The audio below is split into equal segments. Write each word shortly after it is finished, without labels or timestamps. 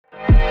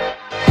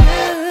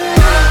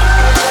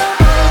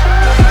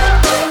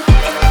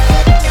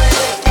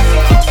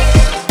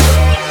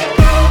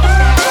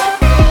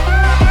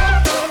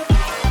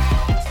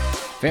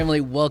Family,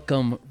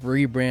 welcome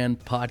Rebrand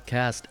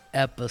Podcast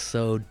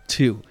Episode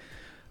 2.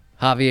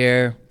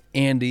 Javier,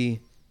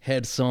 Andy,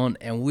 Hedson,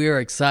 and we're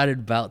excited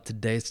about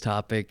today's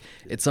topic.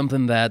 It's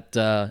something that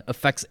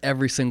affects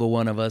every single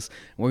one of us.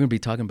 We're going to be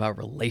talking about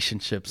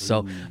relationships.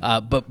 So,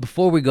 but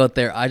before we go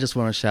there, I just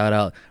want to shout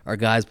out our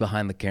guys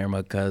behind the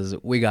camera because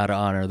we got to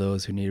honor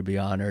those who need to be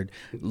honored.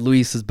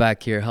 Luis is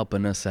back here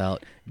helping us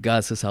out.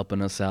 Gus is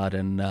helping us out,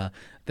 and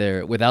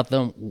without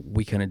them,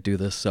 we couldn't do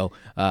this. So,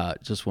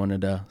 just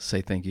wanted to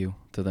say thank you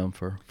to them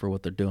for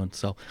what they're doing.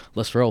 So,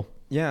 let's roll.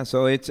 Yeah,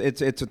 so it's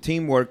a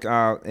teamwork.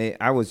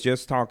 I was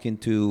just talking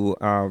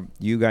to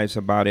you guys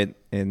about it,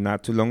 and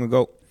not too long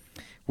ago.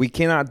 We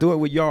cannot do it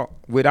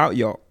without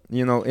y'all.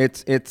 You know,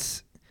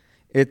 it's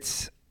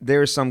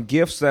there's some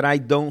gifts that I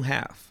don't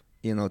have.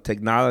 You know,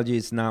 technology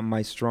is not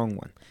my strong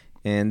one,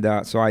 and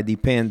so I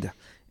depend.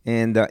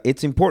 And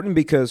it's important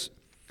because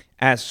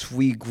as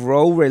we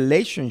grow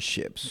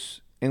relationships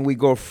and we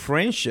grow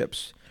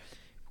friendships,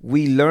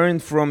 we learn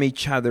from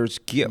each other's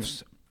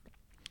gifts.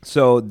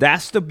 So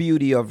that's the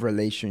beauty of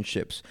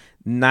relationships.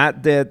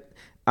 Not that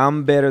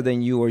I'm better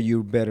than you or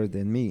you're better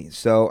than me.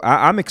 So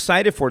I'm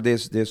excited for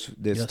this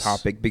yes.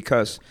 topic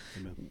because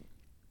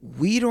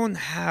we don't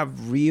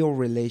have real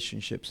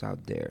relationships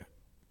out there.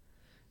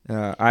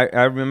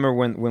 I remember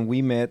when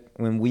we met.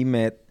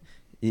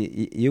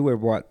 You were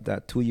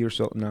what? 2 years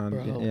old? No,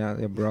 yeah,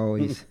 bro.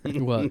 He's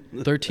what?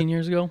 13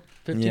 years ago?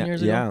 15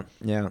 years ago?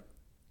 Yeah.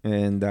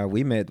 And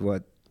we met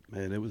what?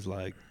 Man, it was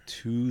like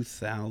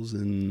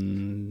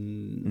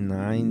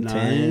 2009,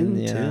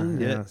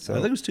 10. Yeah. So, I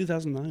think it was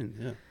 2009.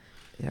 Yeah.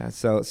 Yeah.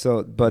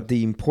 So, but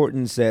the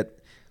importance that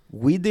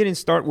we didn't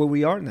start where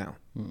we are now.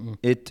 Mm-mm.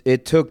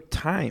 It took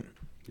time.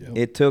 Yep.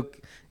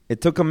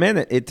 It took a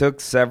minute. It took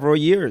several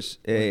years.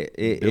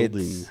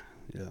 Building.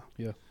 Yeah.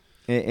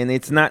 And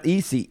it's not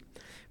easy,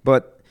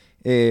 but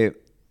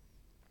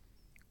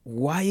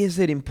why is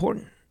it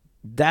important?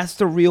 That's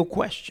the real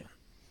question.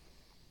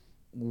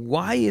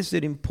 Why is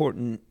it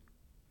important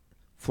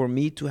for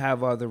me to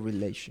have other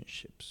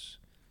relationships?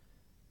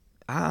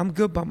 I'm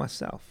good by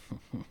myself.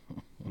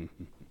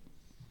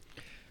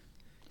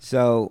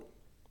 So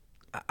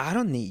I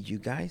don't need you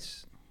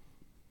guys.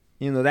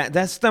 You know,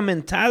 that's the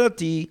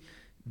mentality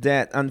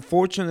that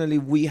unfortunately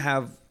we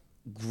have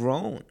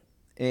grown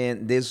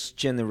in this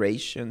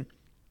generation.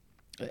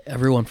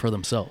 Everyone for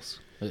themselves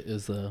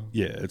is the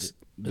it's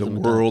the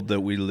world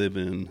that we live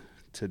in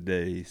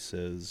today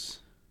says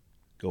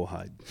go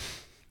hide.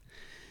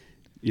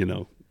 You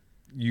know,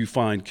 you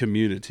find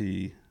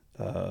community,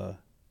 on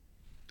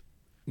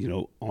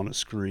a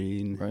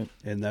screen, right?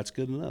 And that's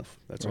good enough.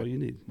 That's all you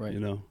need, right?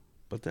 You know,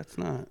 but that's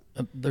not.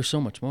 There's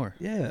so much more.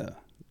 Yeah,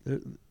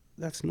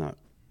 that's not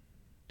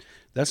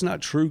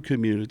true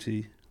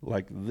community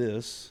like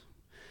this,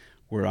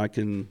 where I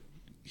can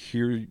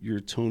hear your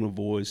tone of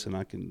voice and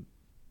I can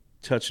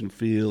touch and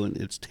feel, and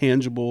it's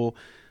tangible,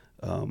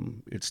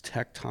 it's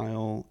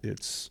tactile,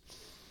 it's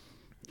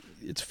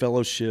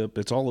fellowship,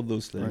 it's all of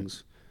those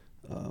things.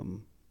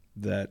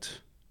 That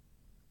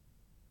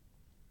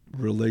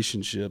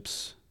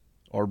relationships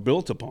are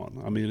built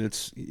upon. I mean,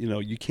 it's,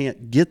 you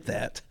can't get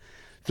that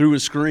through a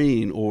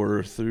screen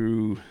or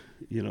through,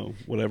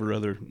 whatever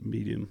other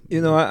medium.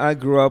 I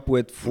grew up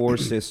with 4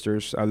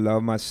 sisters. I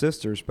love my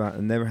sisters, but I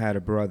never had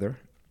a brother,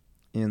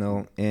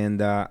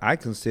 and I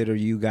consider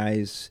you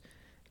guys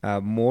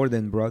more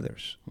than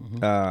brothers.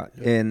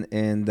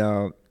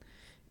 Mm-hmm.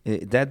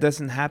 That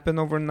doesn't happen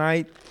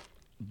overnight,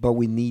 but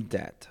we need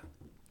that.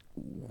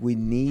 We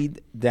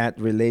need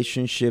that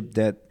relationship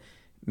that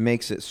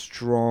makes it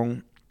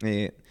strong.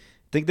 I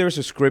think there's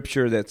a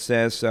scripture that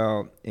says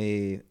a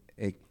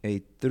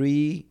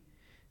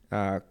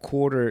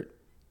 3/4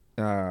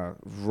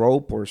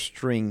 rope or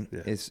string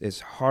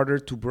is harder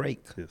to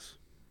break. Yes.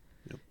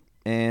 Yep.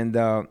 And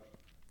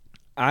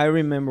I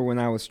remember when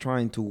I was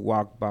trying to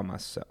walk by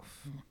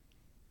myself,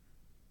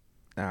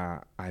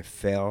 I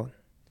fell.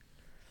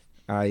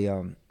 I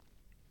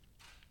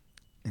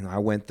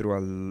went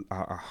through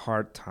a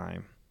hard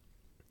time.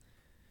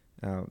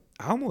 I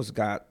almost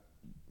got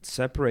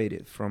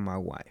separated from my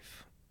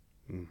wife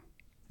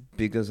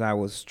because I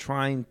was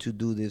trying to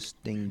do this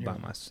thing by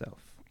myself.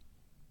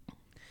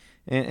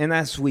 And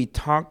as we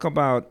talk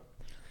about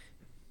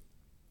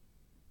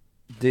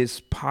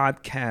this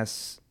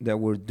podcast that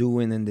we're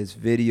doing and these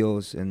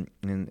videos and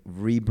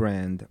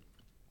Rebrand,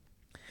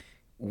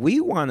 we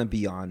want to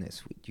be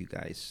honest with you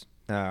guys.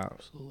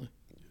 Absolutely.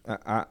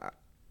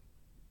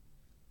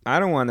 I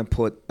don't want to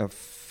put a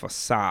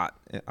facade,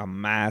 a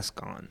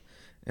mask on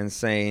and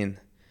saying,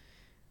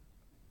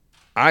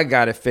 I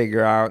got to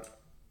figure out,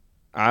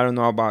 I don't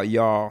know about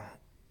y'all,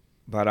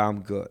 but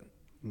I'm good.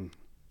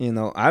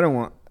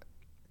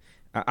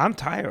 I'm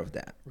tired of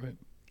that. Right.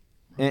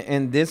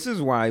 And this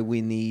is why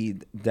we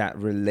need that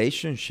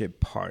relationship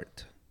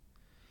part.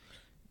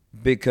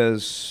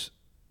 Because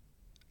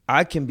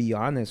I can be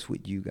honest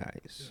with you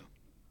guys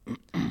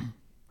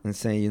and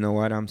say, you know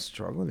what, I'm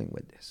struggling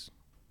with this.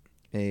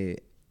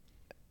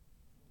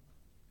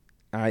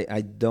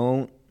 I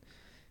don't.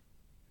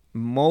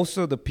 Most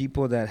of the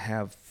people that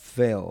have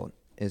failed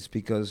is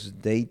because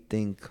they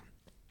think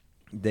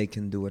they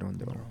can do it on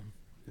their own.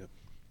 Yep.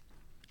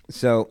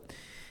 So,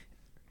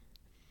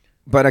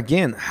 but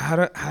again,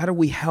 how do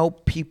we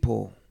help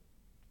people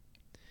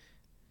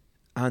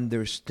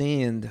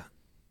understand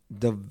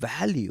the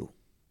value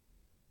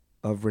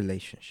of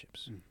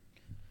relationships?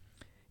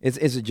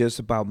 Is it just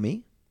about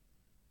me?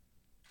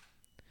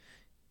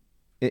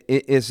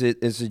 Is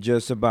it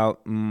just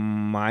about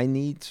my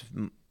needs?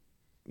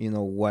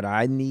 What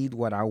I need,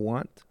 what I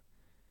want,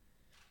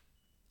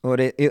 or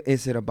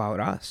is it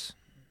about us?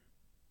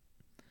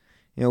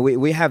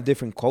 We have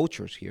different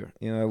cultures here.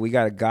 We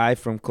got a guy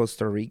from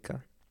Costa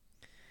Rica.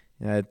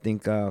 I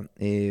think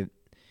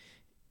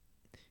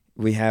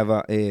we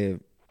have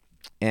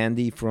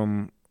Andy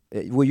from.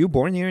 Were you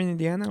born here in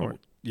Indiana? Or?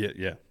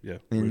 Yeah.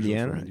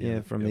 Indiana, From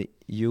yeah, from Yep. the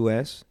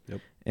U.S.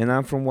 Yep. And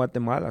I'm from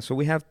Guatemala. So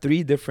we have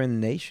 3 different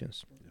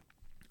nations.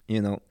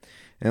 And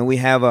we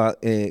have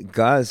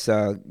Gus.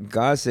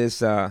 Gus is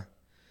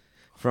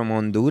from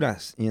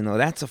Honduras.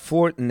 That's a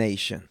 4th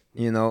nation.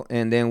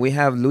 And then we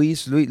have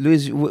Luis.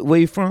 Luis, where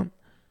you from?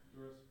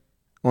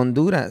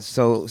 Honduras.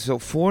 So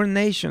 4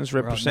 nations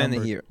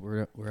represented here.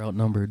 We're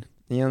outnumbered.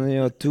 2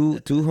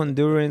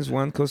 Hondurans,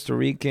 1 Costa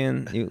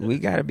Rican. We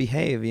gotta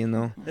behave.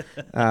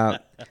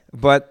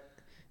 But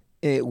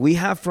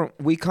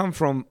we come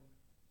from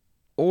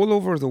all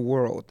over the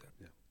world.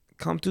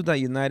 Come to the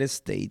United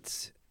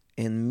States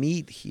and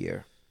meet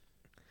here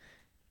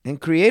and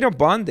create a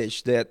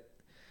bondage that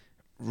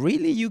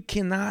really you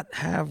cannot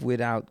have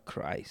without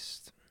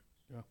Christ.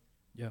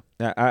 Yeah.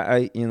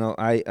 I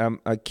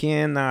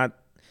cannot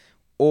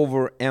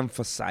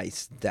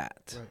overemphasize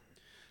that. Right.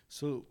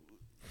 So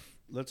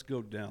let's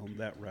go down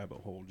that rabbit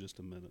hole just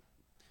a minute,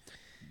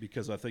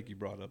 because I think you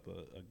brought up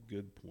a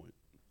good point.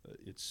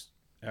 It's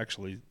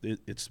actually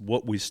it's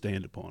what we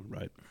stand upon,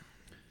 right?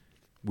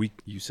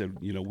 You said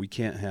we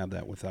can't have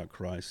that without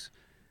Christ.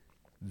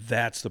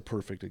 That's the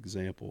perfect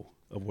example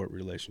of what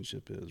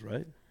relationship is,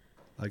 right?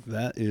 Like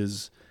that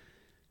is,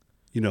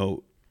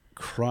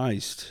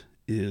 Christ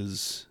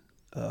is,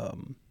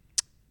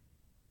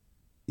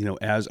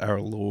 as our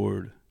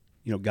Lord.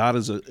 God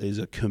is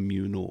a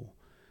communal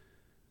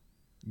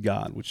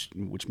God, which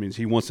means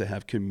He wants to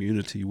have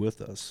community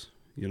with us.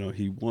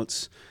 He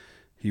wants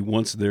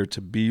there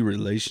to be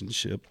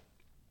relationship.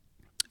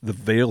 The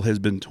veil has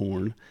been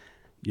torn.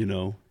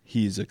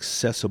 He's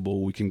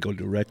accessible. We can go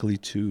directly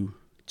to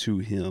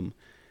Him,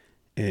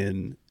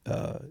 and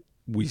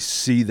we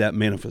see that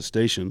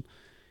manifestation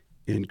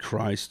in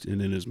Christ and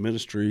in His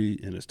ministry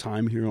and His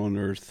time here on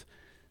earth,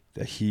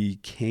 that He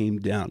came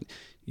down.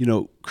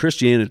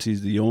 Christianity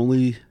is the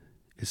only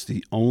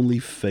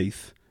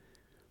faith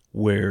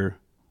where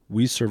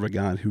we serve a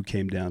God who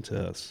came down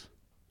to us.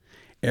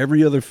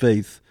 Every other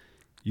faith,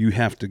 you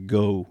have to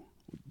go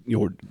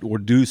or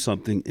do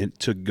something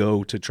to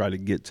go to try to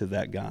get to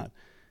that God.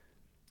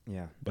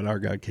 Yeah. But our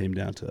God came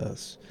down to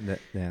us.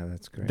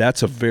 That's great.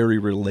 That's a very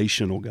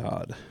relational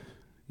God,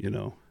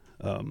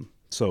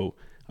 So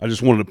I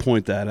just wanted to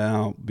point that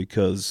out,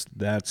 because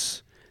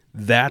that's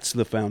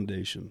the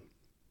foundation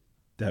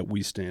that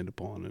we stand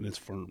upon, and it's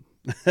firm.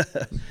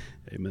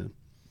 Amen.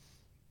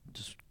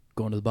 Just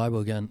going to the Bible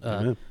again.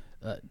 Amen.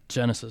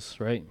 Genesis,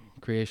 right?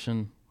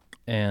 Creation,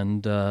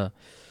 and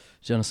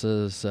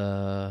Genesis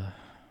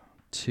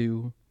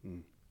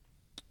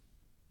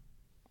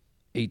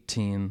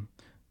 2:18.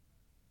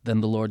 Then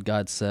the Lord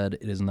God said,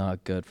 "It is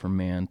not good for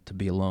man to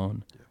be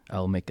alone. I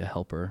will make a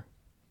helper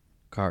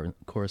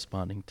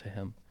corresponding to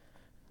him."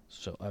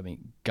 So,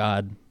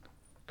 God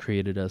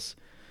created us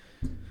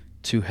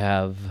to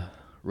have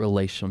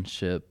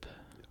relationship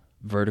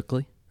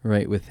vertically,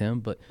 right, with Him,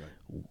 but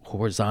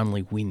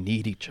horizontally we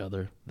need each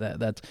other.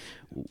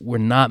 We're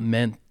not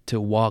meant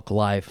to walk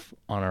life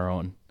on our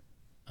own.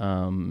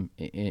 And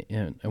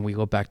we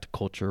go back to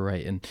culture,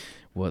 right, and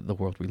what the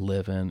world we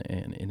live in,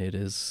 and it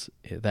is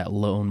that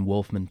lone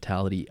wolf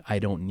mentality. I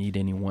don't need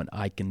anyone.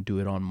 I can do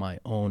it on my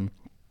own.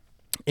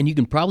 And you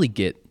can probably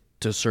get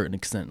to a certain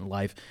extent in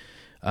life.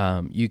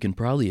 You can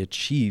probably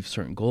achieve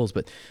certain goals,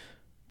 but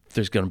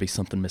there's going to be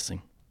something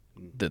missing.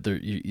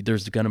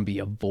 There's going to be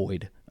a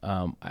void.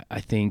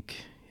 I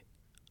think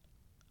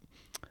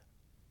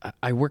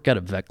I work at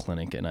a vet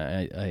clinic, and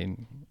I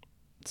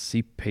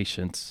see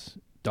patients,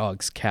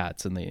 dogs,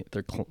 cats, and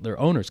their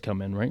owners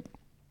come in, right?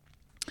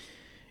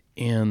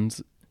 And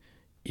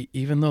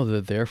even though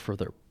they're there for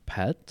their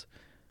pet,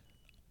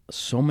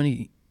 so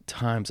many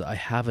times I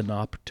have an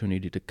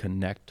opportunity to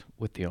connect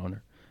with the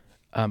owner.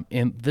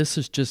 And this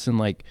is just in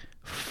like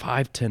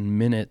 5-10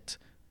 minute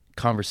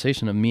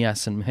conversation of me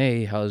asking them,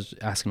 hey,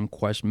 asking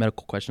them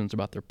medical questions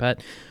about their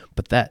pet.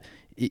 But that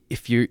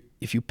if you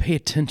pay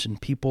attention,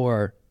 people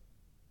are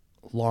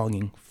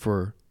longing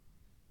for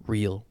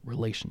real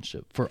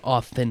relationship, for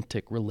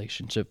authentic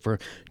relationship, for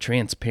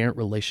transparent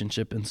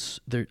relationship. And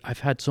I've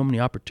had so many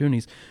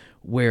opportunities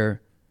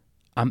where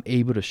I'm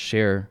able to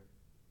share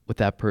with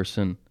that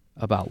person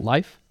about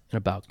life and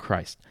about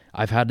Christ.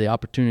 I've had the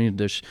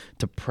opportunity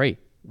to pray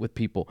with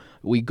people.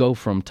 We go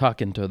from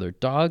talking to their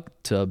dog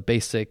to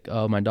basic,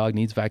 my dog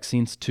needs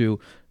vaccines, to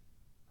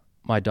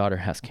my daughter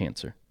has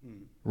cancer,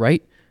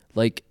 right?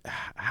 Like,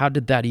 how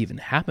did that even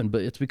happen?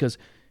 But it's because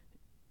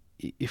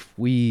if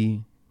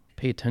we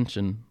pay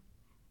attention,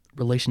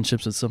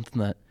 relationships is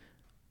something that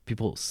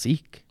people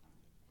seek.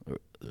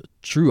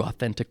 True,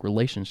 authentic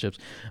relationships,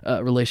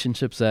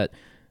 relationships that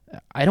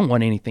I don't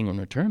want anything in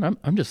return.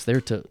 I'm just there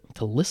to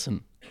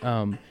listen.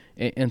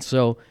 And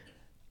so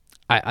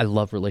I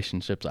love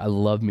relationships. I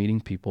love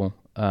meeting people.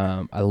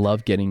 I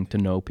love getting to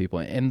know people.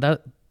 And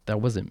that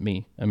wasn't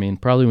me. I mean,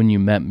 probably when you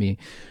met me,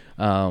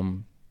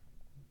 well,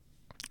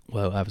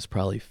 I was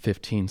probably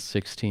 15,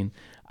 16.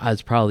 I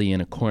was probably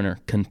in a corner,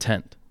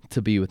 content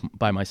to be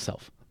by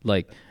myself.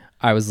 Like,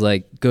 I was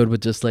like good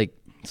with just like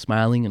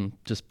smiling and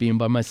just being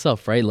by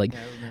myself, right? Like, Yeah,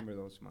 I remember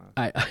those smiles.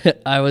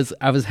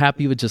 I was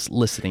happy with just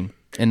listening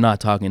and not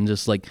talking,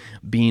 just like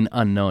being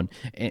unknown.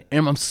 And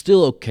I'm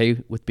still okay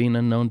with being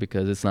unknown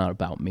because it's not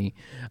about me.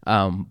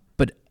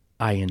 But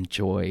I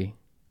enjoy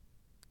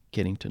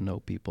getting to know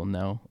people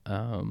now.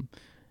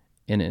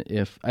 And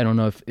if I don't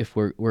know if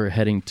we're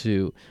heading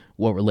to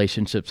what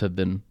relationships have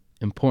been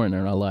important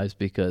in our lives,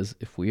 because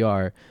if we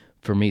are,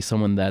 for me,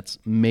 someone that's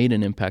made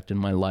an impact in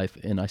my life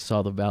and I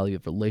saw the value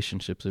of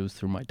relationships, it was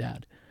through my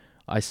dad.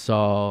 I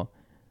saw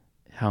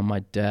how my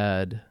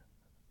dad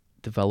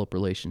developed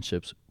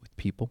relationships with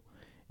people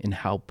and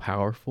how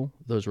powerful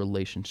those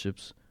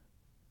relationships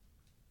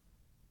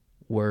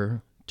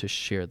were to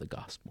share the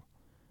gospel.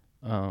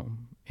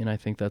 And I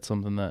think that's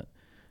something that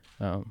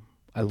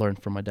I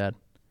learned from my dad,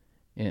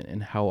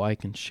 and how I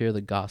can share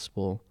the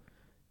gospel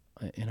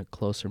in a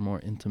closer, more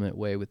intimate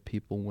way with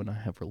people when I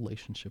have a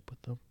relationship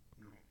with them.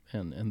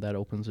 And that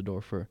opens the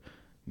door for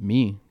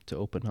me to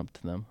open up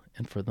to them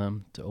and for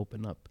them to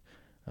open up.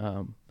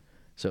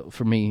 So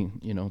for me,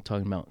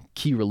 talking about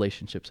key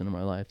relationships in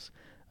my lives,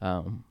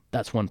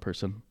 that's one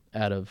person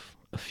out of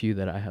a few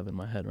that I have in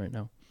my head right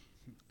now.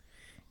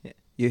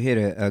 You hit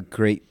a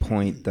great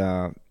point,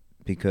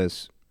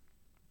 because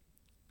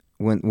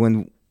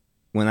when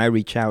I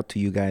reach out to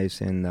you guys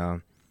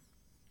and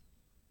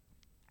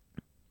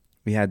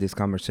we had this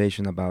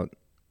conversation about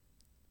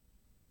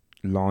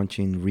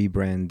launching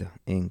Rebrand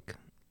Inc.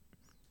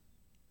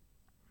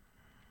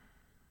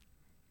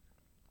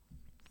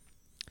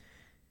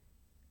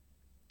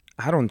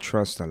 I don't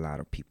trust a lot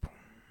of people.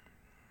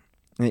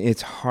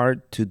 It's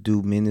hard to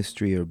do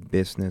ministry or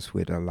business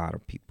with a lot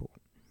of people.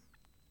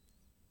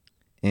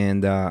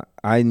 And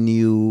I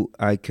knew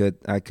I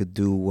could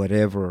do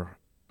whatever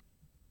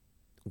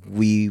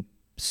we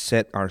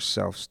set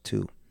ourselves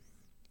to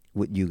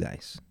with you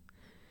guys.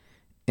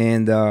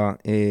 And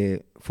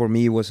for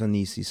me, it was an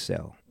easy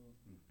sell.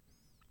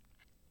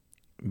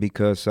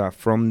 Because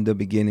from the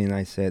beginning,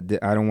 I said,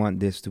 I don't want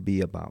this to be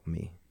about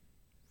me.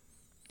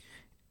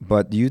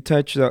 But you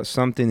touched on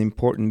something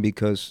important,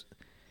 because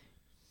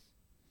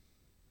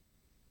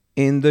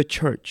in the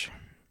church,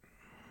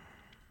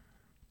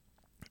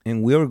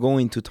 and we're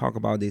going to talk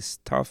about these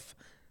tough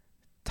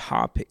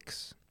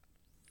topics,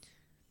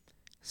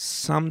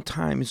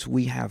 sometimes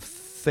we have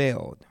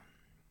failed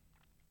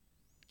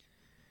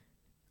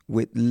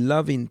with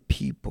loving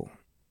people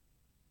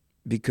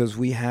because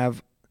we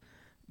have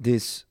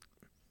this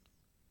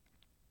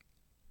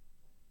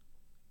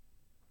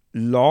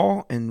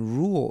law and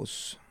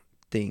rules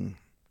thing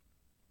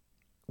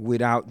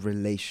without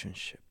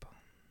relationship.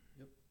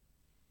 Yep.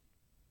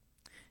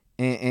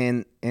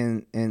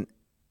 And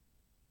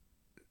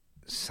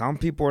some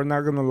people are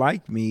not gonna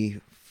like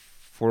me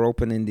for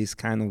opening these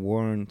kind of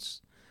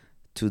words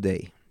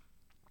today.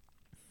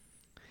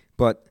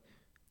 But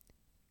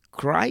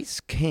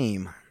Christ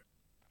came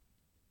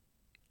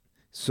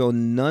so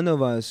none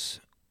of us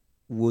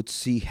would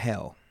see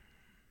hell.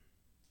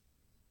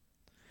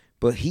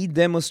 But he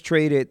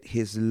demonstrated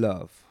his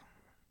love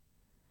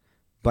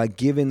by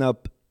giving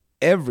up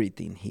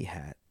everything he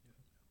had.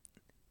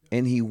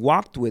 And he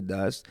walked with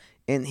us,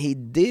 and he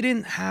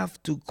didn't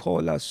have to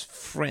call us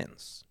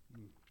friends.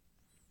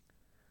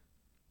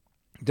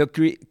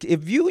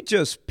 If you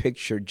just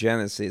picture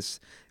Genesis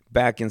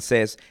back and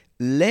says,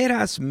 let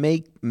us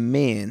make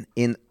man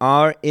in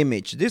our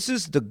image. This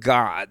is the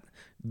God,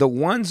 the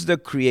ones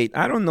that create.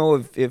 I don't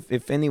know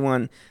if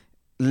anyone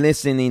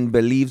listening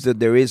believes that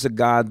there is a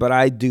God, but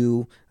I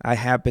do. I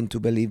happen to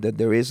believe that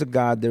there is a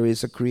God, there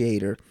is a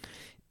creator.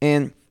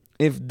 And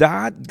if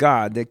that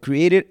God that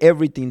created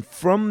everything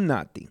from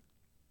nothing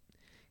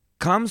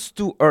comes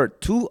to earth,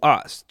 to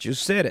us,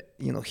 just said it,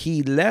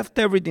 he left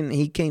everything,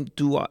 he came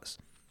to us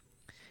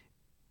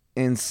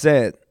and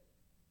said,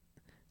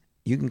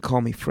 you can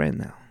call me friend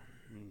now.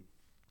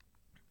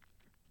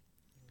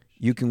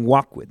 You can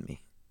walk with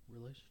me.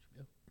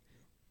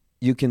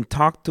 You can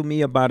talk to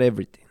me about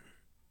everything.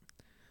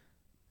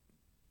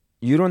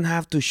 You don't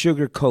have to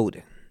sugarcoat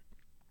it.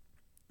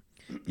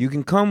 You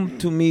can come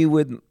to me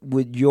with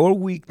your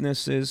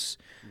weaknesses,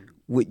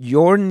 with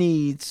your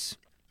needs.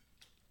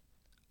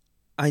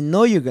 I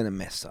know you're going to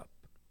mess up.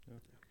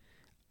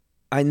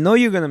 I know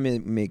you're going to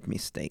make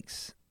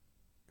mistakes.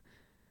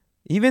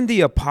 Even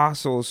the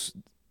apostles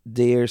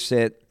there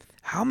said,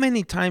 how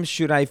many times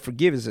should I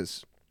forgive? He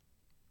says,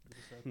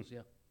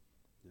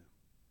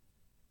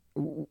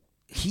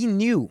 he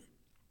knew,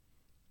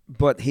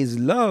 but his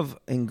love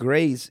and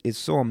grace is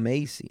so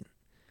amazing.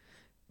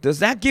 Does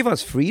that give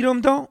us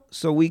freedom though,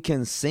 so we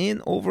can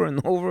sin over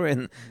and over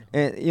and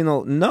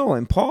no?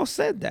 And Paul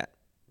said that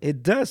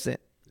it doesn't.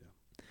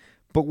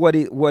 But what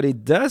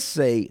it does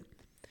say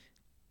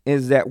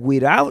is that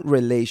without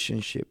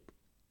relationship,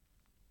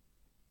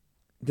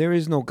 there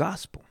is no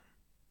gospel.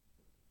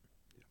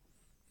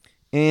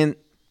 And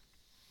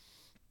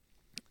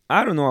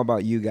I don't know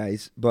about you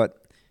guys,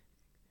 but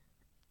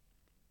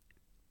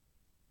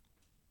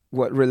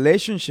what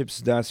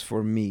relationships does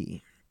for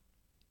me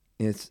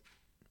is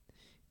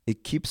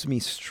it keeps me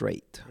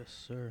straight.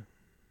 Yes, sir.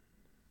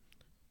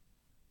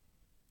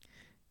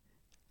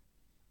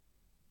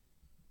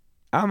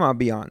 I'm gonna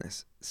be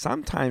honest.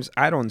 Sometimes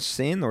I don't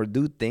sin or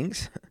do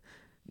things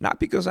not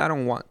because I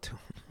don't want to.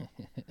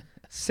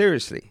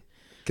 Seriously.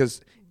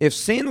 Because if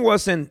sin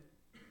wasn't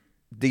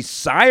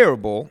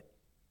desirable,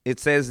 it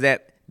says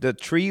that the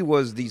tree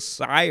was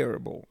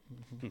desirable.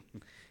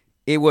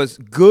 It was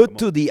good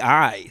to the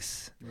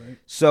eyes. Right.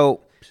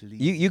 So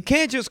you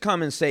can't just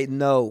come and say,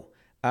 no,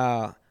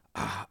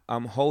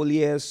 I'm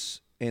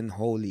holiest and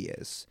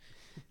holiest.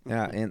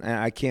 And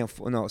I can't.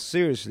 No,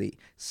 seriously.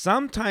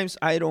 Sometimes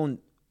I don't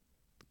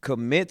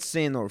commit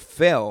sin or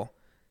fail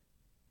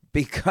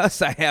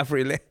because I have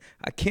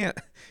I can't.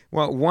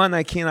 Well, one,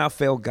 I cannot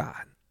fail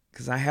God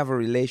because I have a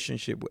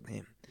relationship with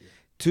Him. Yeah.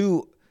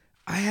 Two,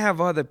 I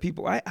have other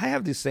people. I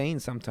have this saying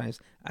sometimes,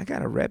 I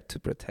got a rep to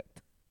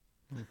protect.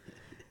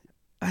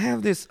 I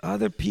have this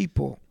other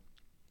people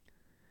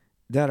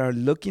that are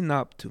looking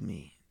up to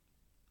me.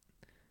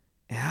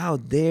 How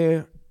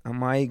dare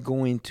am I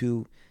going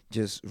to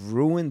just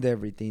ruin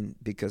everything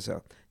because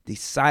of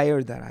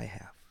desire that I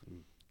have?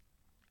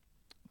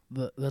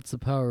 That's the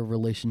power of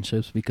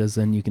relationships, because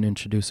then you can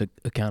introduce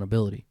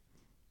accountability.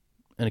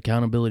 And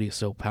accountability is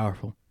so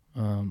powerful.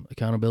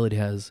 Accountability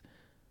has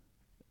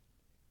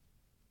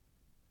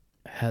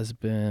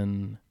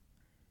been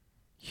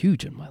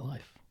huge in my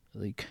life.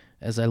 Like,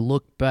 as I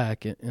look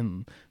back,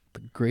 and the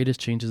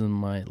greatest changes in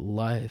my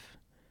life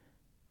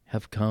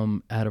have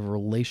come out of a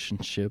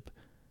relationship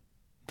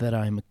that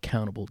I'm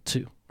accountable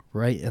to,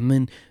 right? And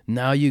then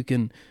now you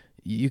can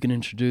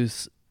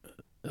introduce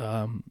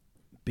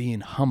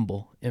being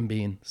humble and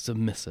being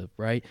submissive,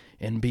 right?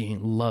 And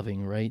being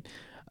loving, right?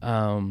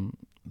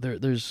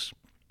 There's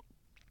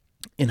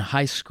in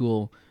high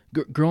school,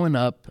 growing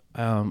up,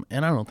 and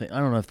I don't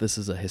know if this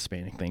is a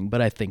Hispanic thing,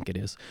 but I think it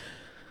is.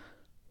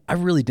 I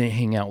really didn't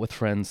hang out with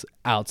friends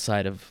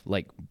outside of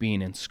like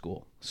being in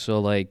school. So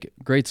like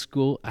grade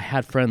school, I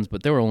had friends,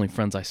 but they were only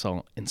friends I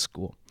saw in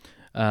school.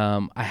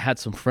 I had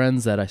some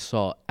friends that I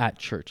saw at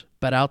church,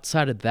 but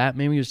outside of that,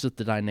 maybe it was just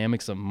the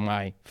dynamics of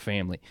my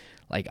family.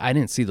 Like, I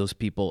didn't see those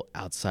people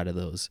outside of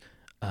those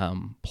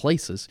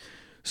places.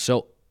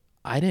 So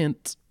I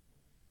didn't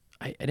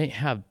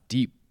have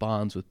deep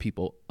bonds with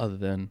people other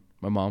than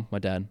my mom, my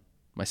dad,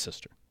 my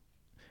sister.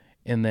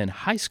 And then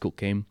high school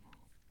came,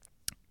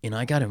 and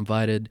I got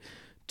invited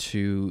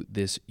to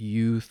this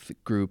youth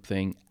group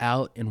thing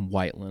out in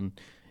Whiteland.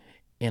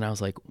 And I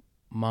was like,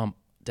 Mom,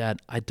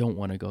 Dad, I don't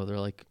want to go. They're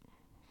like,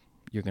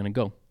 you're going to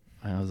go.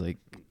 And I was like,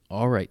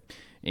 all right.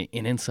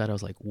 And inside I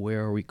was like,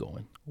 where are we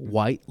going?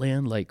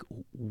 Whiteland? Like,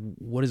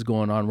 what is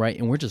going on, right?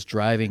 And we're just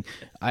driving.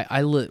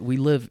 We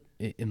live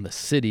in the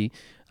city,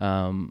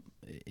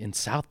 in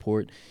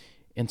Southport.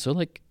 And so,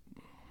 like,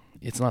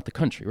 it's not the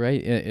country,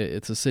 right?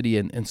 It's a city.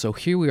 And so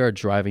here we are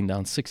driving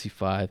down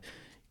 65,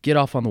 get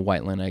off on the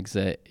Whiteland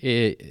exit.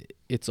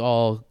 It's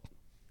all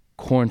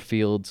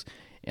cornfields.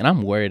 And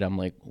I'm worried. I'm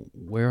like,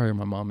 where are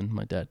my mom and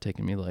my dad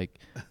taking me? Like,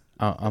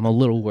 I'm a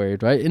little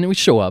worried, right? And we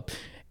show up,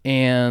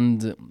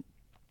 and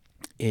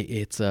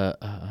it's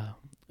a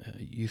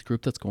youth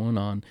group that's going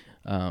on.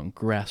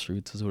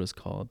 Grassroots is what it's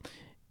called.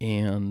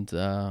 And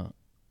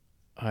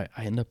I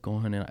end up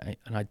going, and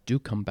I do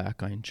come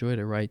back. I enjoyed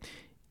it, right?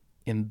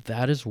 And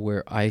that is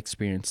where I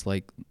experienced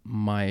like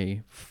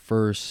my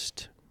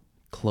first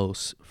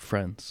close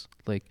friends,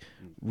 like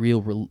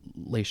real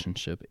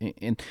relationship.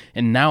 And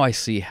now I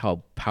see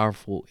how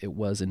powerful it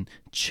was in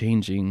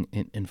changing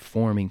and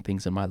forming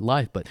things in my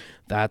life. But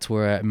that's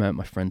where I met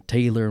my friend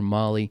Taylor,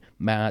 Molly,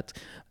 Matt,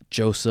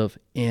 Joseph.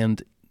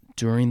 And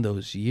during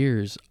those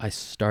years, I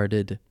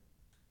started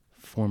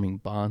forming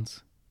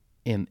bonds.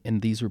 And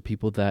these were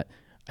people that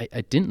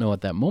I didn't know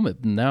at that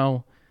moment.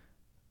 Now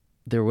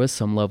there was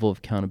some level of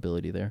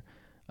accountability there.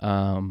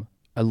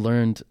 I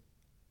learned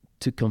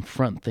to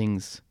confront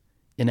things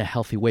in a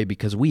healthy way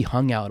because we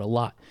hung out a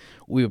lot.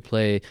 We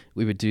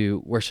would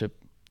do worship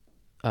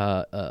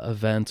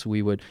events.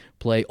 We would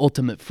play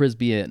ultimate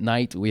frisbee at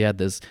night. We had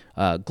this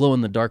glow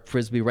in the dark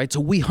frisbee, right? So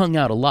we hung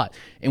out a lot.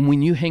 And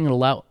when you hang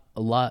out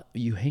a lot,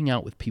 you hang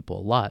out with people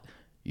a lot,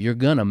 you're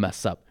gonna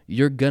mess up.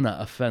 You're gonna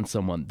offend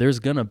someone. There's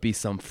gonna be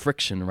some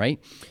friction,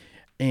 right?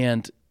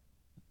 And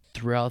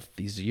throughout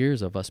these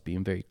years of us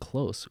being very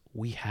close,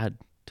 we had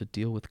to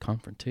deal with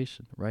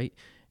confrontation, right?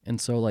 And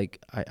so,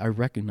 like, I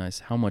recognize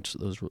how much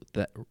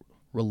that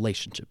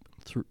relationship,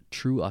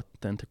 true,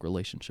 authentic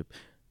relationship,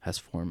 has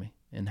formed me.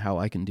 and how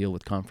I can deal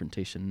with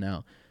confrontation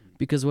now,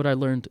 because what I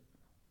learned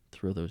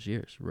through those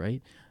years,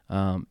 right?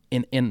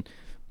 And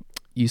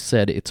you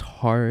said it's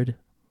hard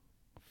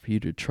for you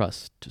to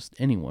trust just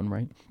anyone,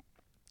 right?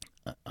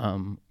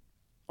 I'll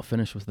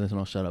finish with this and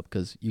I'll shut up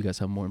because you guys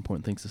have more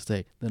important things to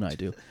say than I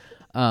do.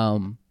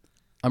 I'm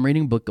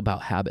reading a book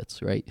about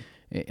habits, right?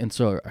 And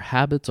so our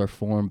habits are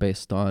formed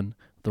based on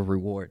the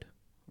reward,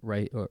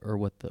 right? Or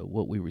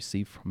what we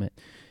receive from it.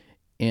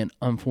 And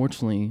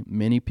unfortunately,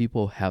 many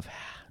people have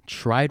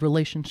tried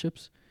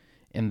relationships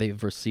and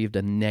they've received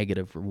a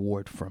negative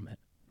reward from it,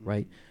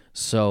 right?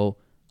 So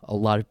a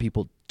lot of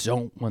people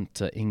don't want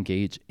to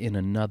engage in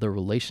another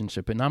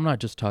relationship, and I'm not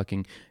just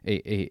talking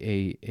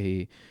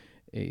a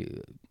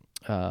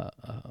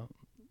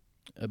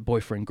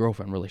boyfriend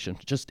girlfriend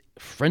relationship, just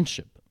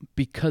friendship,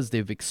 because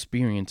they've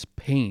experienced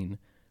pain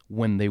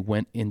when they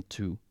went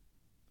into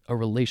a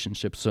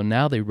relationship. So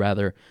now they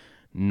rather,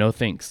 no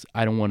thanks,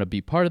 I don't want to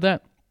be part of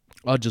that.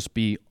 I'll just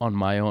be on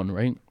my own,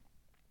 right?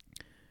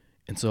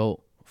 And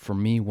so for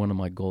me, one of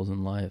my goals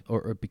in life,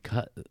 or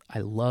because I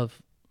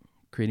love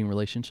creating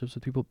relationships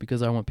with people,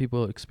 because I want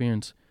people to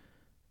experience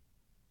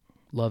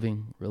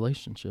loving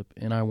relationship,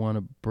 and I want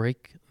to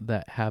break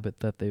that habit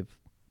that they've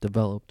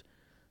developed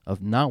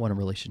of not wanting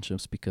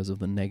relationships because of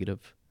the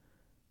negative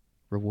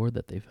reward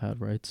that they've had,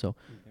 right? So,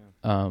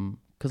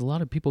 because a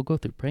lot of people go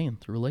through pain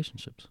through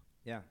relationships.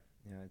 Yeah,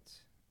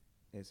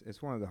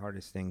 it's one of the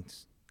hardest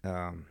things.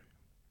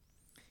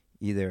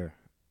 Either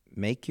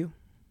make you,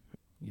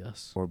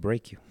 Yes, or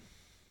break you.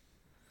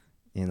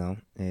 You know,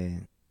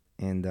 and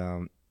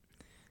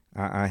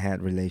I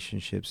had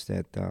relationships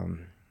that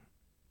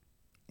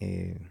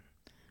I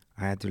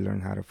had to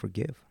learn how to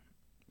forgive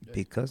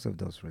because of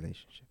those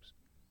relationships.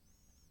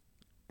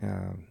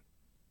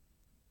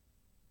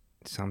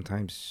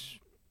 Sometimes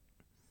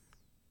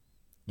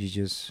you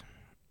just,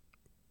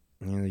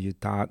 you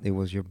thought it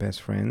was your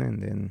best friend,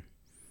 and then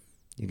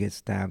you get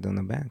stabbed on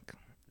the back.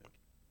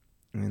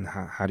 And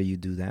how do you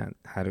do that?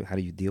 How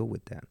do you deal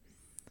with that?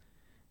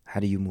 How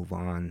do you move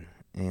on?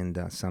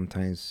 And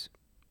sometimes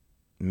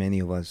many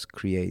of us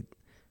create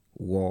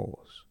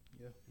walls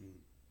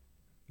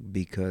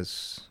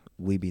because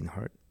we've been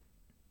hurt,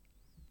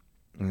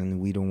 and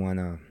we don't want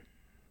to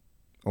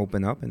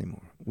open up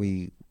anymore.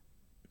 We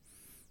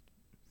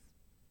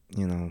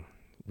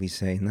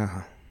say,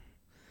 nah,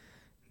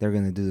 they're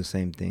going to do the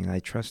same thing. I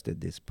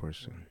trusted this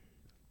person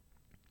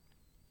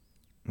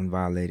and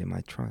violated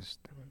my trust.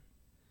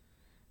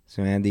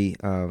 So Andy,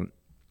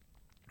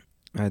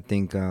 I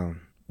think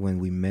when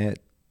we met,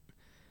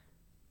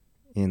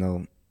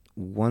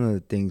 one of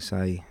the things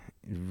I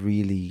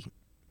really,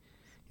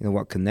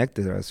 what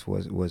connected us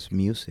was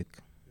music.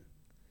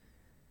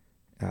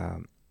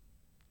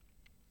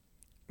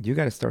 You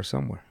got to start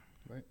somewhere,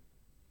 right?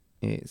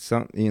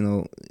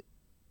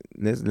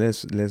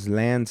 Let's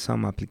land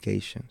some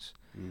applications.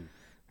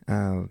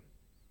 You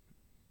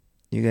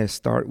got to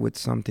start with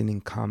something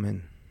in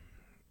common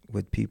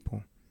with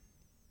people,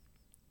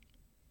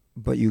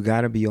 but you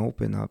got to be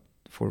open up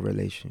for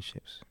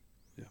relationships.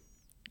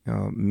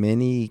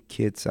 Many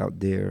kids out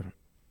there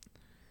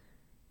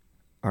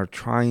are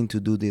trying to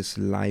do this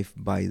life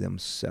by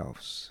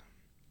themselves,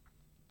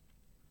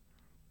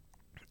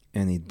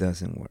 and it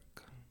doesn't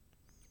work.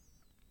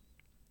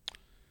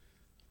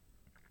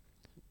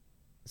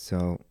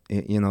 So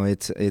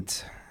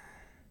it's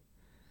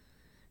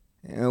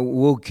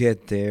we'll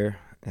get there.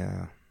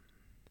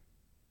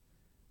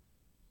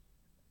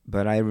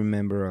 But I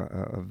remember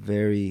a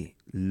very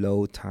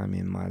low time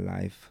in my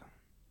life.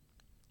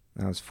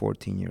 I was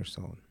 14 years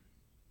old,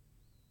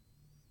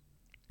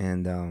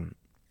 and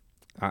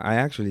I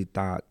actually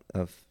thought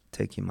of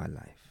taking my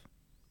life.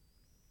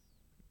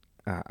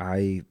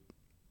 I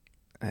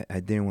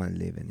didn't want to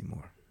live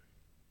anymore.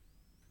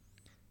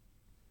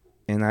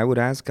 And I would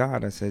ask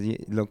God, I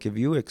said, look, if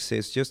you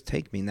exist, just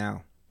take me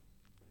now.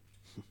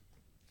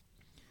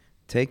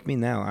 Take me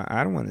now.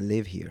 I don't want to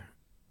live here.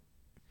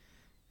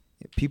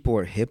 People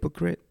are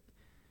hypocrite.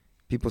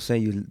 People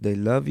say they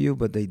love you,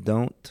 but they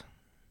don't.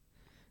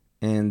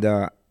 And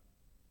I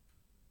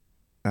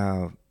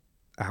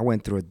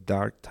went through a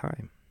dark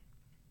time.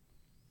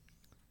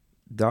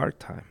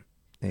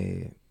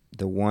 The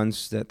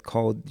ones that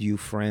called you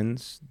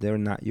friends, they're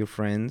not your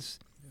friends.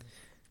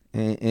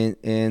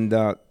 And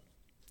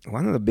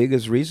one of the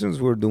biggest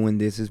reasons we're doing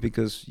this is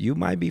because you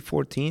might be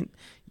 14,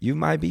 you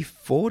might be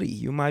 40,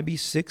 you might be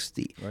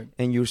 60, right,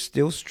 and you're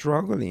still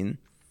struggling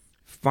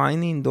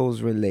finding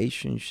those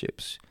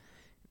relationships.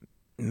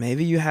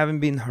 Maybe you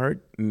haven't been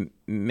hurt,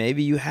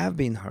 maybe you have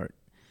been hurt,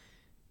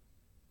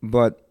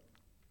 but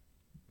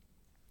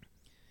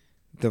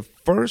the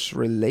first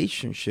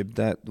relationship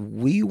that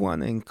we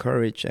want to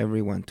encourage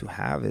everyone to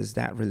have is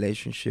that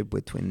relationship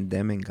between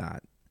them and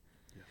God.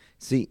 Yeah.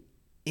 See,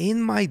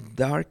 in my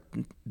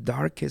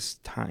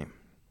darkest time,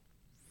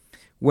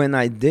 when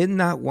I did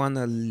not want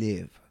to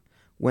live,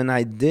 when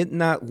I did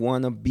not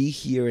want to be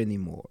here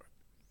anymore,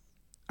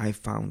 I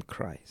found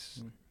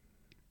Christ.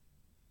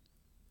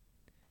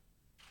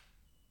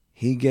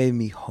 He gave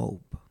me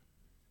hope.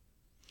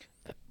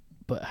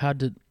 But how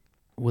did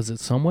Was it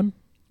someone?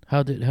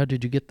 How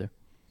did you get there?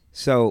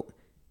 So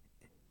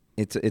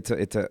it's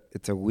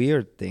a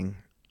weird thing.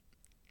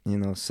 You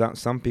know,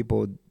 some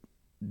people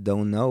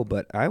don't know,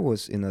 but I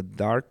was in a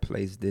dark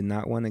place. Did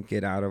not want to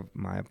get out of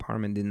my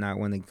apartment. Did not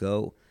want to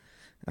go.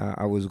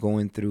 I was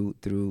going through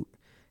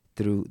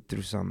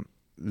some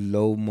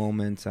low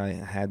moments. I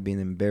had been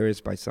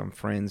embarrassed by some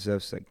friends. I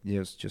was like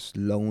just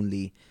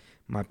lonely.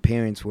 My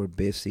parents were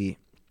busy,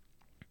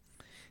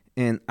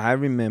 and I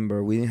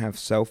remember we didn't have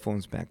cell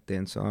phones back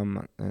then. So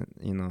I'm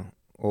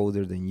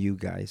older than you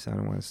guys. I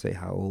don't want to say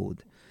how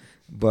old,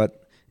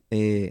 but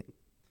I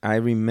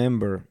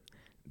remember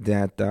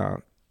that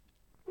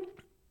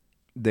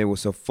there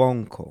was a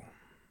phone call,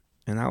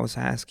 and I was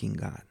asking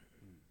God,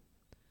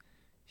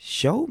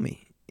 show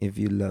me if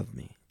you love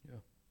me. Yeah.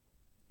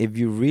 If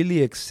you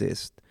really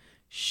exist,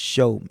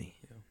 show me.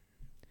 Yeah.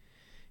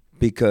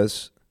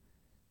 Because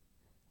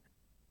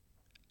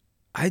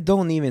I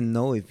don't even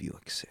know if you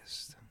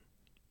exist.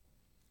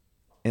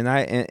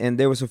 And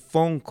there was a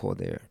phone call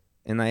there,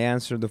 and I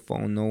answered the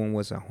phone. No one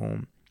was at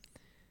home.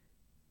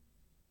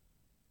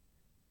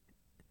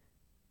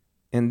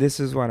 And this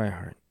is what I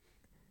heard.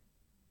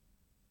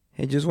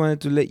 I just wanted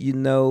to let you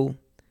know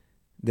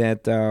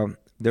that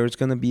there's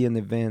going to be an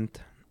event,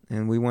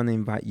 and we want to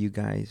invite you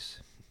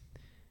guys.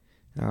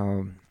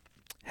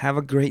 Have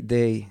a great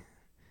day.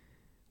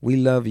 We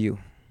love you.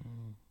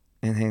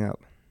 And hang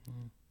up.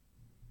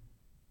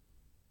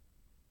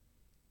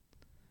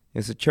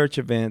 It's a church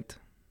event.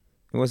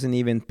 It wasn't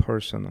even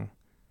personal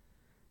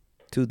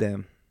to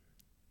them.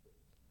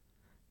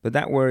 But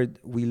that word,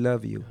 we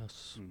love you,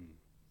 Yes.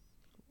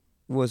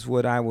 was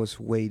what I was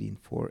waiting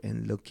for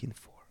and looking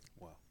for.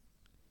 Wow.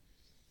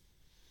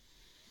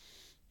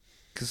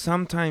 Because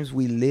sometimes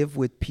we live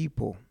with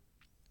people.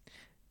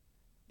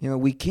 You know,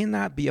 we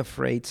cannot be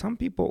afraid. Some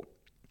people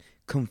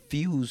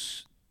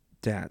confuse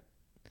that.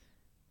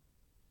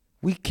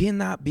 We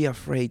cannot be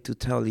afraid to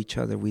tell each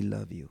other we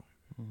love you.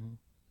 Mm-hmm.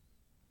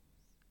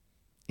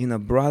 In a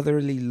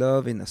brotherly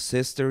love, in a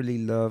sisterly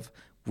love,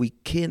 we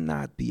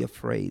cannot be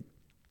afraid.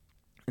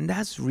 And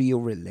that's real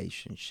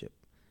relationship.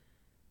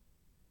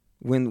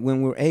 When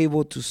we're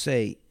able to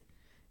say,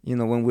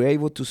 when we're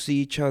able to see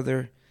each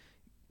other,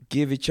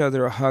 give each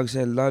other a hug,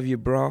 say, I love you,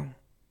 bro,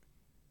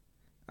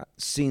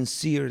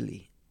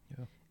 sincerely.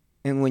 Yeah.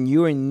 And when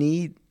you're in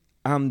need,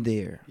 I'm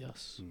there.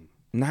 yes.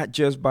 Not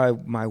just by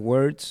my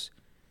words,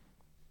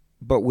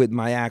 but with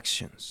my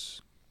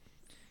actions.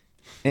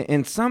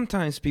 And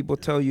sometimes people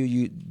tell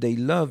you they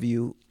love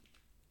you,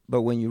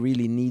 but when you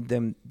really need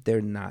them,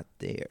 they're not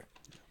there.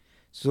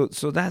 So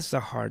that's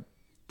the hard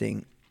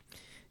thing.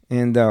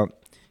 And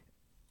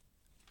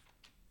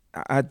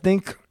I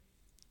think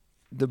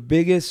the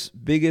biggest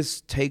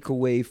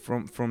takeaway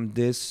from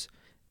this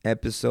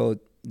episode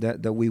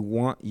that we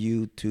want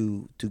you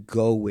to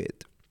go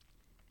with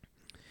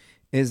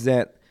is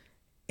that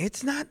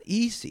it's not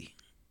easy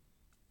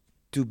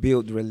to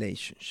build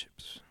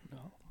relationships.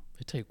 No.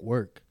 They take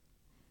work.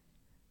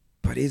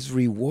 But it's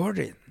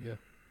rewarding. Yeah.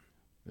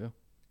 Yeah.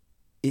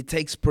 It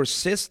takes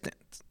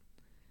persistence.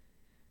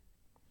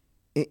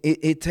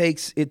 It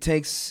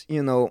takes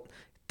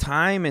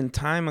time and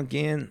time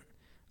again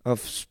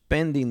of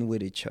spending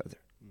with each other.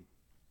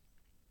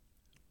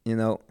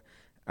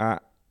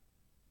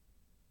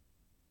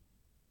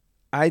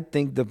 I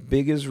think the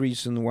biggest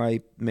reason why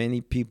many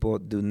people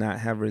do not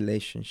have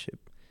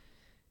relationship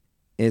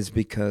is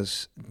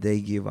because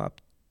they give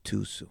up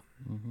too soon.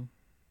 Mm-hmm.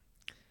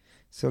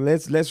 So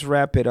let's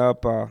wrap it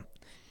up.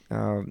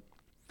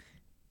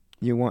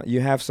 You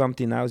have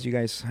something else? You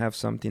guys have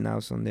something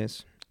else on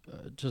this?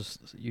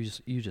 You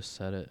just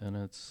said it, and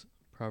it's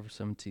Proverbs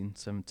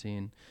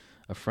 17:17.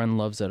 A friend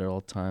loves at all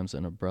times,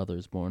 and a brother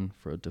is born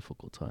for a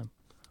difficult time.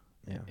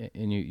 Yeah.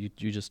 And you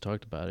just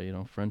talked about it.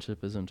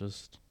 Friendship isn't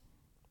just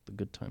the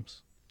good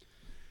times.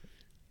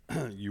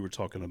 You were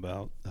talking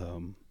about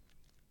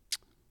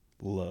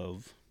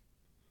love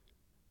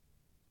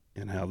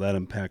and how that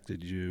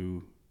impacted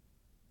you.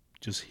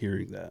 Just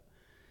hearing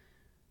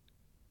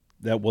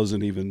that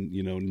wasn't even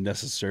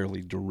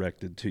necessarily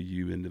directed to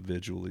you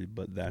individually,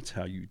 but that's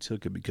how you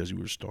took it because you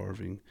were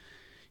starving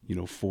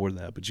for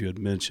that. But you had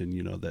mentioned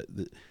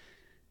that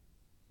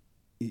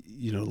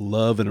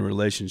love in a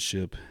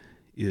relationship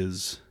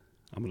is,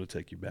 I'm going to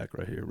take you back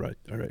right here. Right.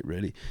 All right.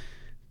 Ready?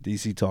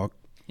 DC Talk,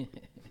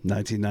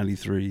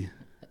 1993.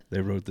 They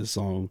wrote this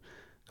song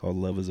called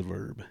Love is a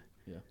Verb.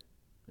 Yeah.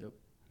 Yep.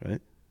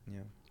 Right?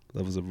 Yeah.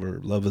 Love is a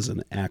verb. Love is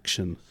an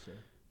action. Sure.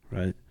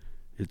 Right?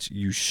 It's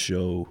you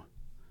show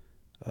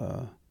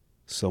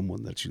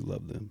someone that you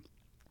love them.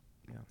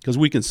 Because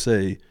we can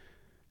say,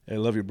 hey, I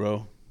love you,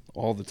 bro,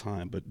 all the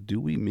time. But do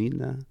we mean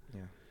that?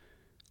 Yeah.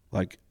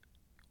 Like,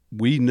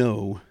 we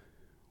know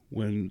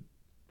when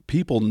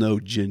people know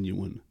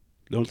genuine,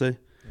 don't they?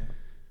 Yeah.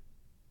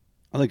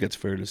 I think it's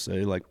fair to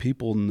say, like,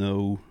 people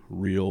know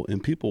real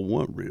and people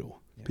want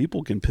real. Yeah.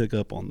 People can pick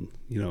up on,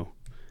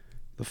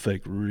 the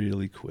fake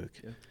really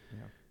quick. Yeah.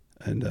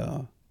 Yeah.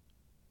 And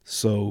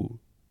so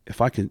if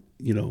I can,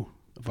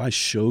 if I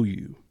show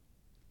you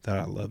that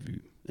I love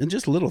you And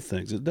just little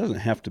things. It doesn't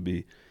have to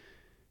be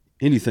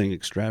anything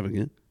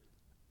extravagant.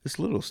 It's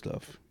little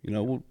stuff. You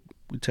know,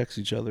 we text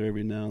each other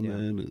every now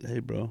and then. Hey,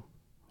 bro, hope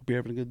you're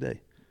having a good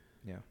day.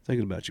 Yeah.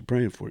 Thinking about you,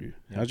 praying for you.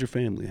 Yeah. How's your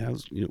family?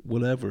 How's, you know,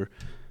 whatever.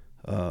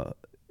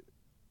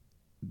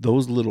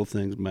 Those little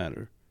things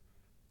matter.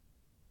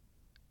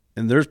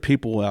 And there's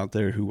people out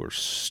there who are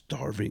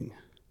starving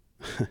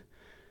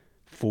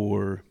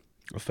for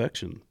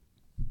affection.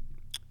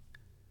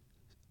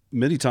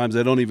 Many times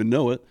they don't even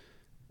know it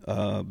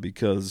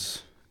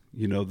because,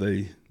 you know,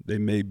 they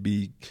may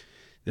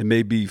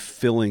be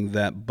filling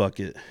that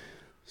bucket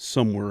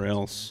somewhere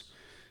else.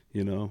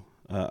 You know,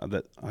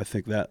 that I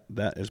think that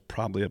is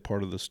probably a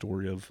part of the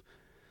story of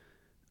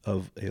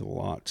a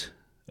lot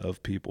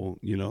of people.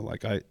 You know,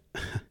 like I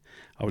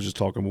was just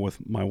talking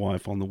with my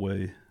wife on the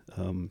way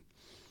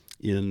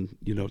in,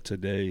 you know,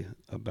 today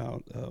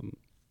about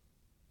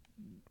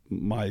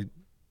my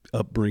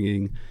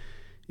upbringing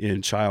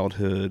in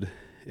childhood,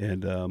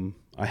 and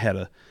I had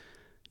a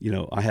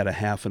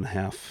half and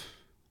half,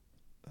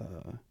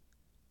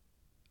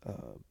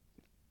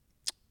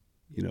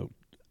 you know,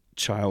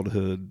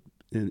 childhood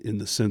in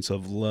the sense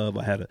of love.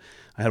 I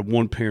had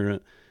one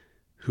parent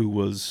who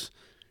was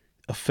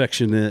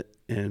affectionate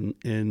and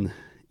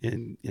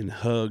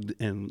hugged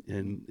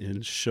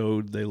and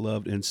showed they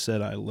loved and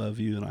said I love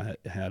you, and I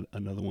had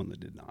another one that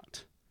did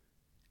not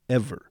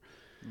ever.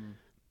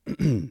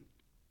 And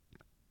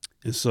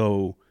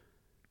so,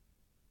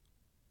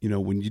 you know,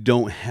 when you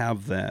don't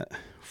have that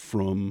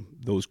from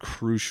those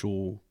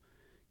crucial,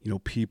 you know,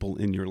 people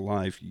in your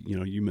life, you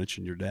know, you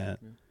mentioned your dad,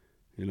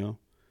 you know,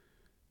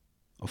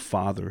 a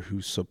father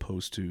who's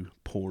supposed to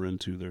pour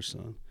into their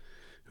son,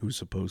 who's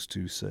supposed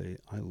to say,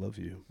 I love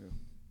you. Yeah.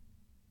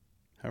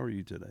 How are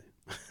you today?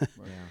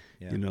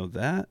 You know,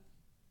 that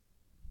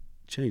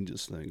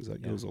changes things.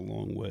 That goes a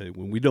long way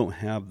when we don't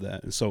have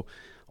that. And so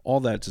all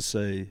that to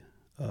say,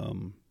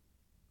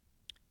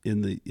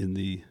 in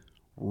the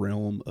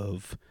realm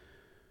of,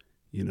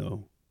 you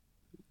know,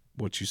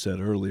 what you said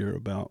earlier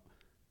about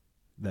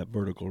that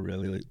vertical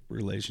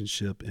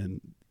relationship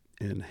and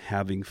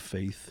having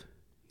faith,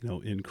 you know,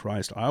 in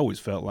Christ, I always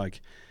felt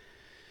like,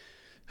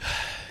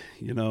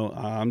 you know,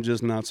 I'm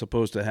just not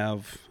supposed to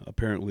have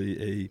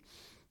apparently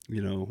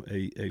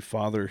a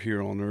father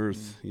here on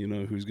earth, you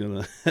know, who's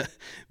going to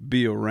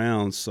be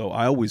around. So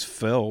I always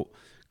felt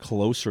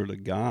closer to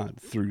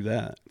God through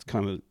that. It's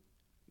kind of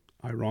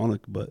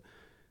ironic, but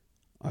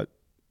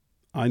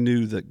I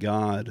knew that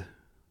God,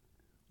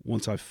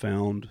 once I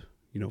found,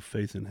 you know,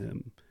 faith in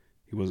him,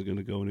 he wasn't going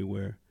to go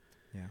anywhere.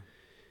 Yeah.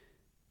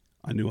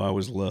 I knew I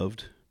was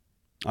loved.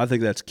 I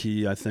think that's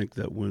key. I think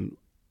that when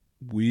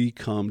we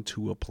come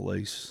to a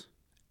place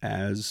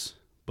as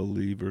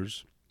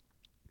believers,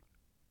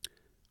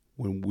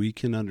 when we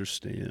can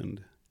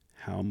understand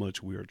how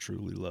much we are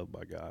truly loved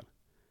by God,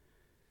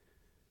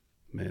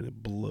 man,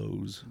 it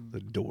blows the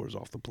doors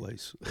off the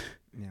place.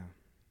 Yeah.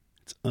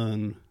 It's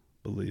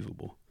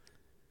unbelievable.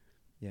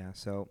 Yeah,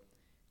 so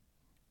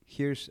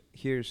here's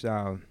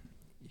how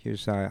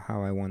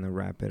I want to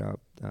wrap it up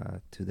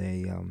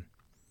today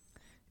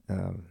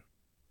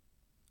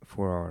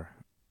for our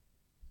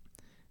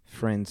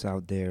friends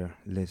out there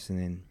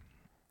listening.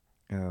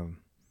 It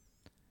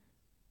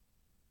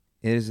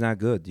is not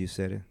good, you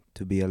said it,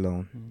 to be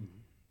alone.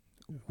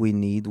 Mm-hmm. We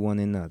need one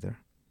another.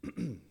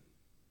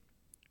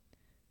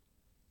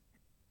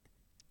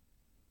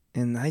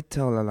 And I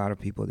tell a lot of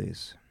people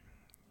this.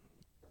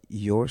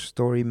 Your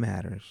story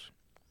matters.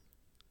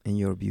 And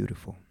you're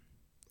beautiful.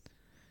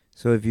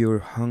 So if you're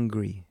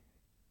hungry,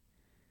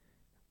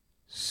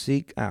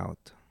 seek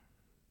out.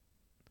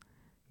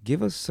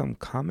 Give us some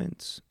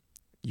comments.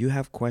 You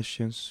have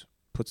questions,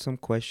 put some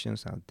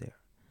questions out there.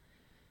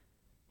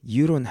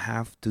 You don't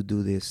have to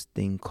do this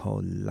thing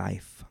called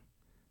life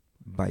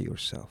by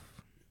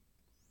yourself.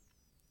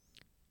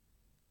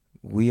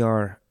 We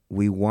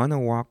want to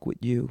walk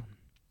with you.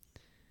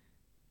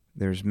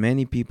 There's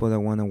many people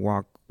that want to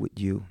walk with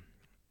you.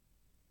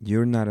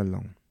 You're not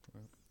alone.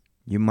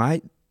 You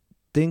might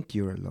think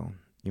you're alone.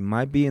 You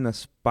might be in a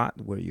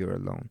spot where you're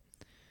alone,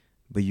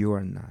 but you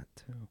are not.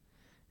 Yeah.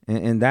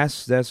 And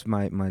that's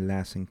my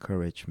last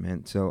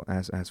encouragement. So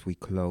as we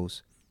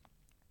close,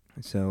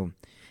 so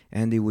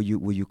Andy, will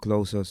you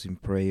close us in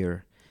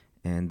prayer,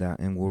 and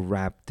we'll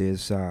wrap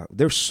this.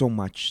 There's so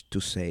much to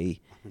say,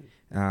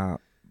 but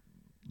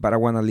I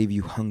want to leave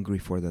you hungry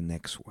for the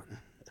next one.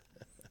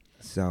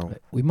 So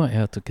we might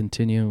have to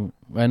continue.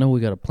 I know we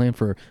got a plan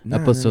for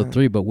episode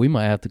 3, but we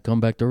might have to come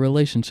back to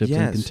relationships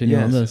and continue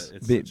on this.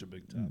 It's such a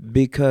big topic.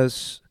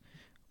 Because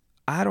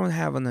I don't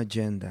have an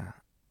agenda.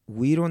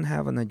 We don't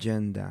have an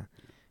agenda.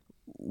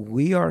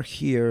 We are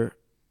here,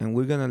 and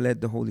we're going to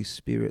let the Holy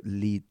Spirit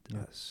lead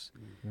us.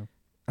 Yeah.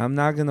 I'm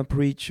not going to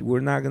preach. We're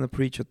not going to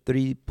preach a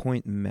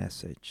 3-point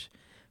message.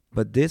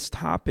 But this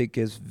topic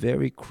is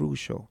very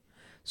crucial.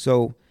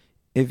 So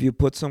if you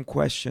put some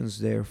questions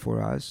there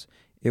for us,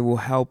 it will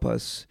help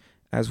us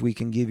as we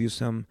can give you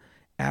some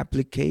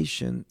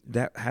application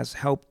that has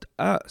helped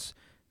us.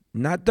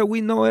 Not that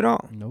we know it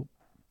all. Nope.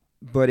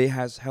 But it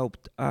has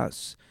helped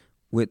us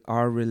with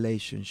our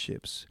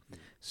relationships.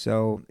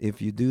 So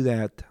if you do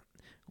that,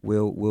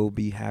 we'll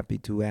be happy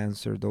to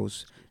answer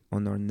those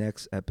on our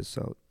next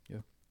episode.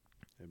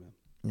 Amen.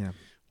 Yeah.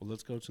 Well,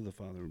 let's go to the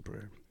Father in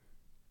prayer.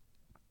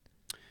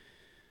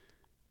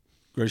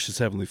 Gracious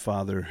Heavenly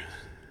Father,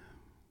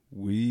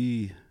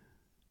 we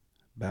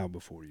bow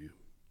before you.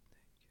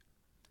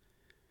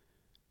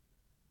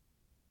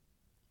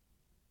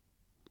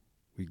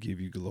 We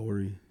give you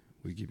glory.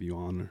 We give you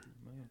honor.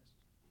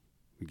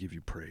 We give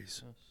you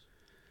praise.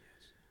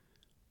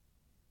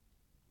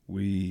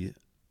 We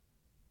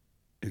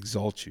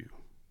exalt you.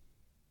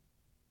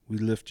 We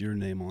lift your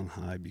name on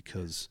high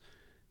because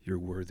you're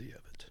worthy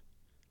of it.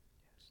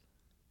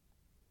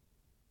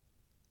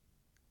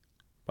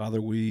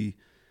 Father, we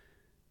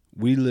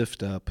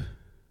lift up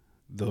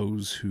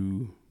those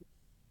who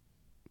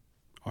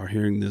are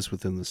hearing this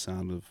within the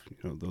sound of,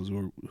 those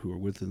who are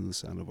within the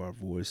sound of our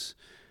voice.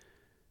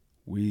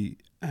 We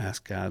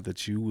ask, God,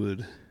 that you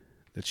would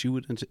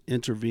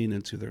intervene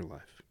into their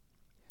life,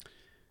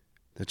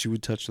 that you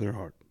would touch their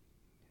heart,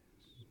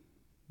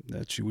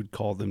 that you would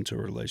call them to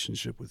a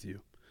relationship with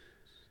you,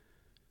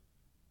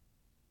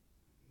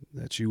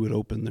 that you would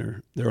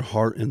open their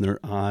heart and their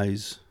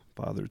eyes,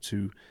 Father,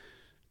 to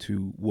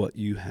what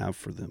you have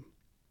for them.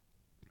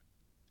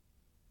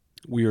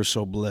 We are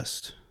so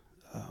blessed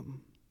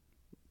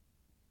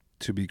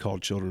to be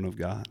called children of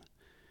God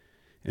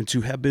and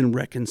to have been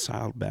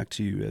reconciled back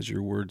to you, as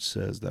your word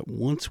says, that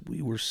once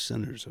we were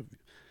sinners,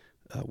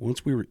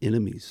 once we were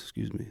enemies,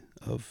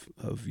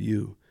 of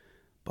you,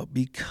 but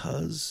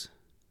because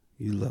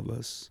you love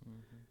us,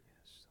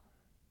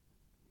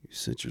 you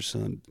sent your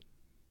Son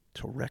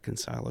to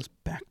reconcile us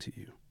back to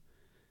you.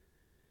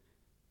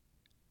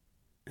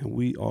 And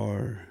we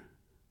are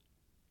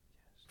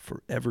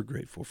forever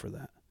grateful for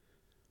that.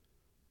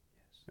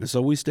 And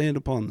so we stand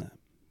upon that.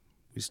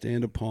 We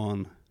stand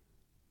upon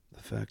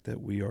the fact that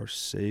we are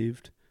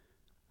saved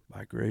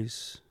by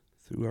grace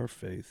through our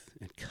faith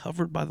and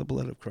covered by the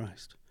blood of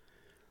Christ.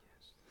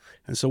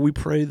 And so we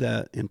pray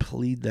that and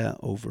plead that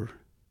over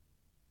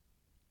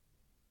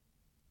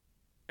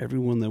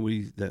everyone that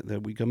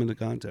we come into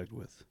contact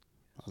with.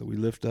 We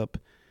lift up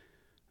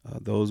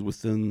those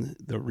within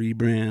the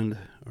rebrand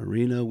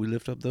arena. We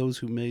lift up those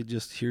who may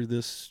just hear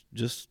this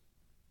just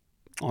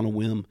on a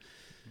whim.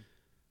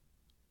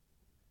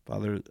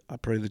 Father, I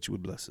pray that you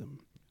would bless them.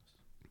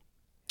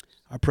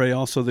 I pray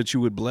also that you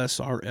would bless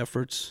our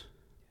efforts,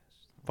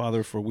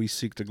 Father, for we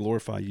seek to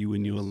glorify you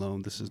and you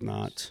alone. This is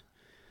not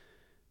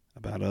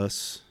about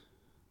us.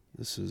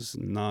 This is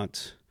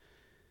not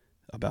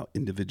about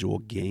individual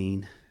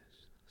gain.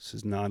 This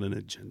is not an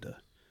agenda.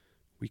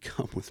 We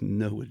come with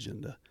no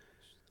agenda.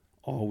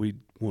 All we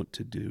want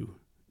to do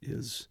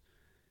is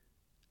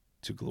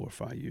to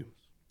glorify you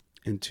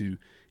and to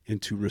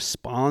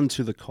respond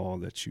to the call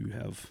that you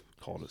have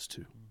called us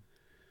to.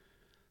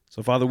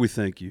 So, Father, we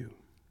thank you.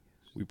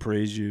 We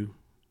praise you.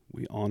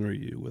 We honor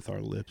you with our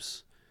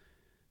lips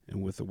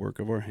and with the work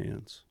of our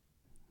hands.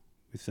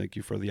 We thank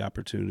you for the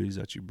opportunities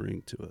that you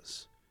bring to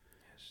us.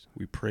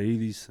 We pray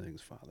these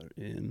things, Father,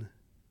 in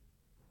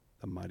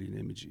the mighty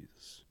name of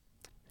Jesus.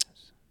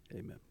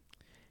 Amen.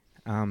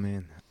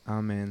 Amen.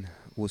 Amen.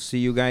 We'll see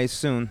you guys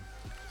soon.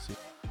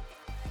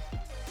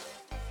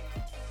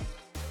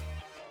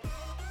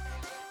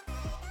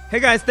 Hey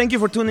guys, thank you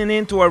for tuning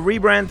in to our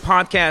Rebrand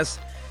podcast.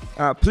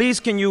 Please,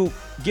 can you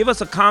give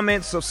us a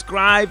comment,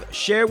 subscribe,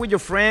 share with your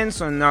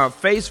friends on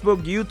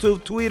Facebook,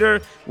 YouTube,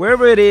 Twitter,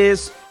 wherever it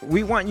is.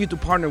 We want you to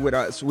partner with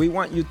us. We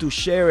want you to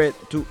share it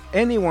to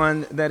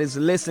anyone that is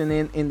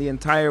listening in the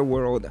entire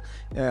world.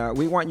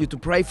 We want you to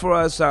pray for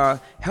us,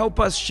 help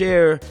us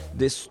share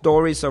the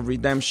stories of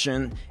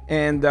redemption,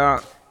 and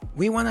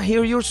we want to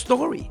hear your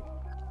story.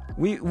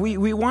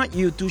 We want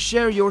you to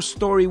share your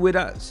story with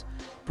us.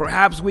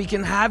 Perhaps we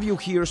can have you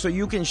here so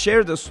you can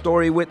share the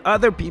story with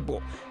other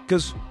people,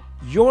 because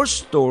your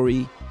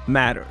story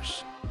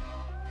matters.